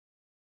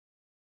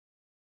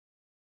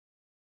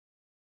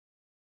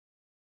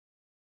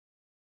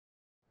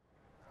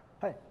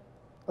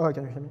Oh,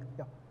 can you hear me?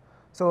 Yeah.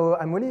 So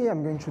I'm Willy.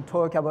 I'm going to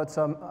talk about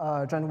some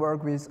joint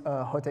work with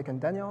Hoeteck and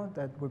Daniel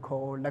that we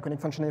call Laconic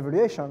function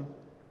evaluation.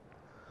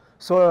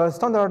 So a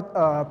standard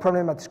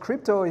problem at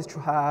crypto is to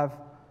have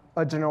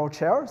a general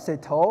chair, say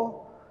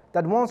tau,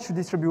 that wants to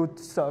distribute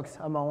socks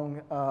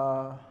among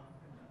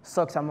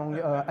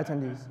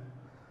attendees.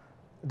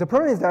 The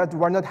problem is that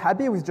we're not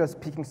happy with just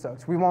picking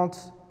socks. We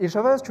want each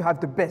of us to have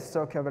the best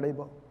sock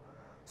available.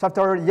 So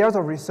after years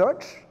of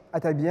research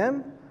at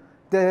IBM,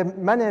 they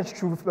managed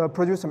to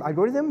produce some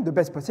algorithm, the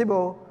best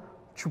possible,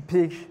 to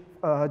pick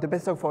the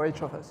best sock for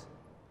each of us.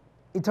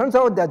 It turns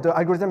out that the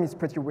algorithm is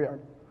pretty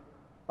weird.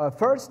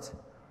 First,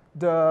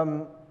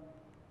 the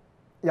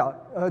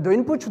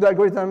input to the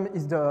algorithm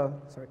is the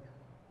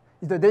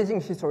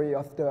dating history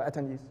of the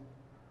attendees.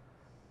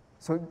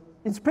 So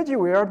it's pretty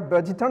weird,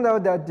 but it turned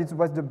out that this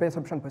was the best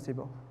option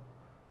possible.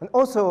 And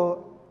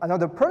also,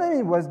 another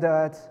problem was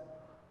that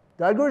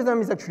the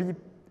algorithm is actually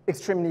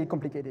extremely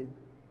complicated.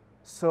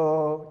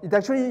 So it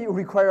actually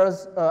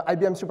requires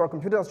IBM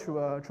supercomputers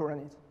to run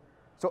it.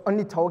 So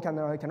only tau can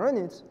run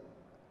it.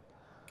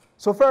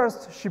 So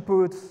first, she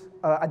put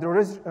at the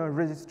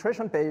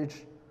registration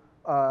page,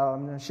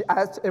 she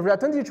asked every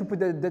attendee to put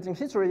the dating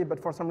history, but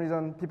for some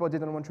reason, people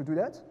didn't want to do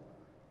that.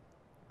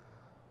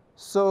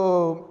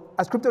 So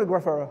as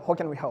cryptographer, how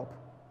can we help?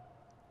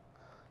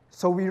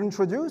 So we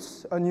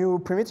introduce a new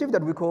primitive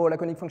that we call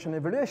Laconic function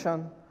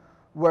evaluation,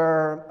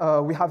 where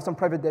we have some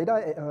private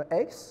data,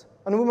 x,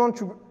 and we want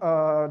to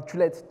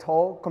let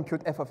tau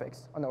compute f of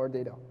x on our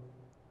data.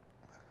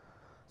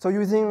 So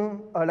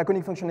using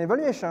Laconic function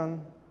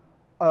evaluation,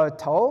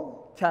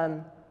 tau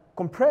can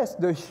compress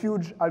the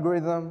huge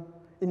algorithm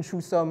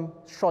into some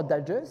short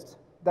digest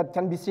that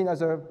can be seen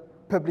as a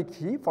public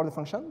key for the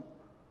function.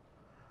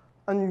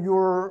 And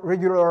your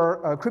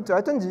regular crypto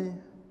attendee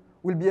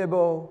will be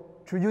able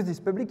to use this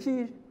public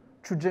key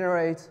to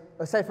generate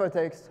a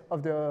ciphertext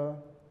of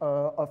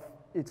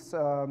its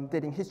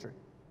dating history.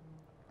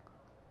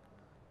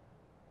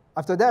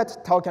 After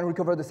that, tau can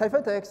recover the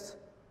ciphertext,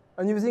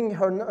 and using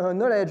her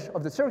knowledge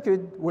of the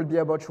circuit, will be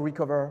able to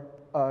recover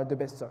the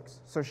best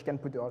socks, so she can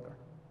put the order.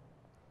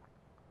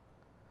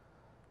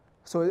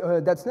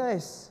 So that's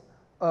nice,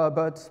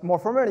 but more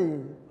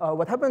formally,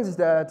 what happens is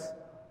that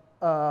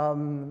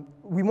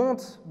we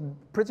want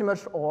pretty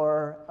much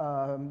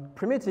our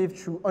primitive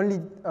to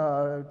only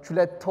to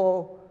let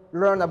tau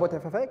learn about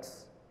f of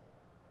x,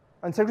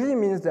 and secretly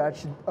means that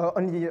she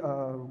only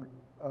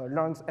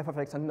learns f of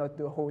x and not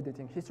the whole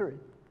dating history.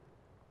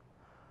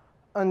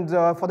 And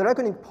for the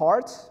Laconic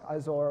part,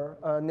 as our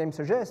name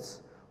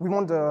suggests, we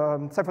want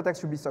the ciphertext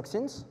to be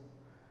succinct,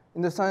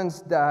 in the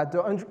sense that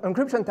the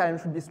encryption time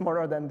should be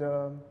smaller than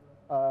the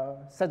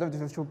set of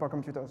the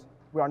supercomputers.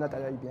 We are not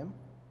at IBM.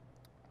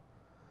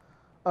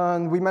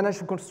 And we managed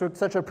to construct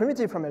such a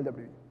primitive from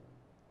LWE.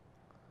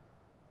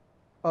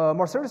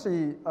 More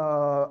seriously,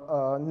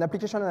 an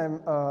application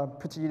I'm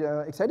pretty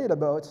excited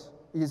about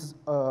is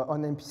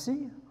on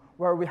MPC,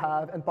 where we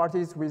have n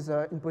parties with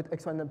input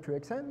x1 up to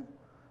xn,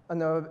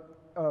 and a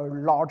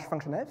large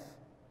function f.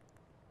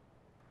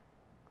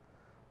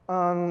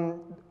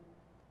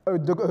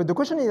 The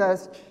question it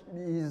asks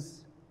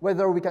is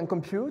whether we can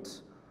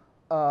compute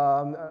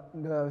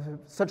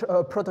such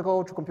a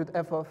protocol to compute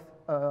f of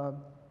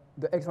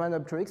the x1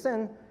 up to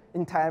xn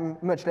in time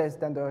much less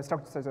than the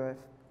structure size of f.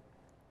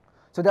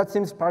 So that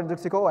seems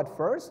paradoxical at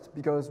first,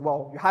 because,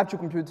 well, you have to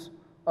compute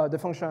the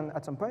function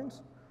at some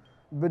point.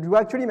 But you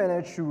actually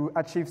manage to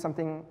achieve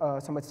something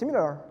somewhat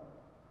similar,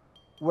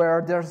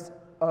 where there's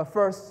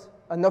first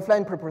an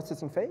offline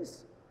preprocessing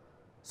phase.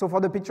 So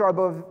for the picture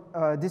above,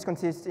 this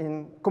consists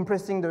in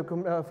compressing the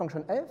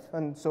function f,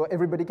 and so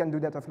everybody can do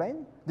that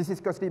offline. This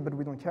is costly, but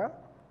we don't care.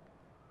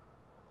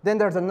 Then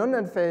there's an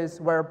online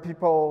phase where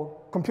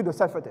people compute the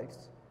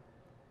ciphertext.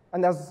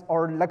 And as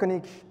our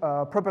Laconic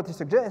property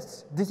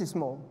suggests, this is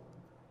small.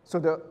 So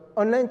the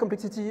online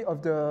complexity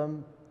of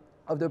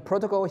the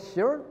protocol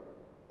here,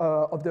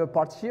 of the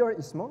part here,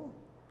 is small.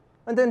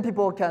 And then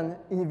people can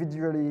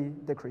individually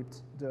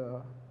decrypt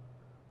the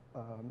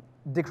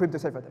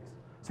ciphertext.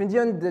 So in the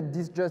end,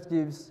 this just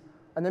gives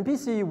an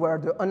MPC where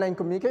the online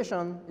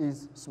communication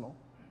is small.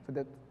 So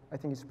that, I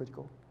think, is pretty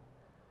cool.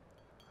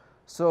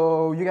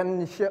 So you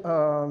can hear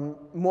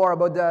more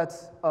about that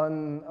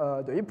on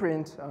the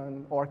ePrint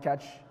or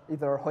catch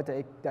either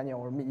Hoeteck, Daniel,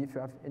 or me if you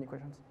have any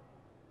questions.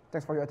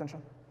 Thanks for your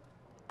attention.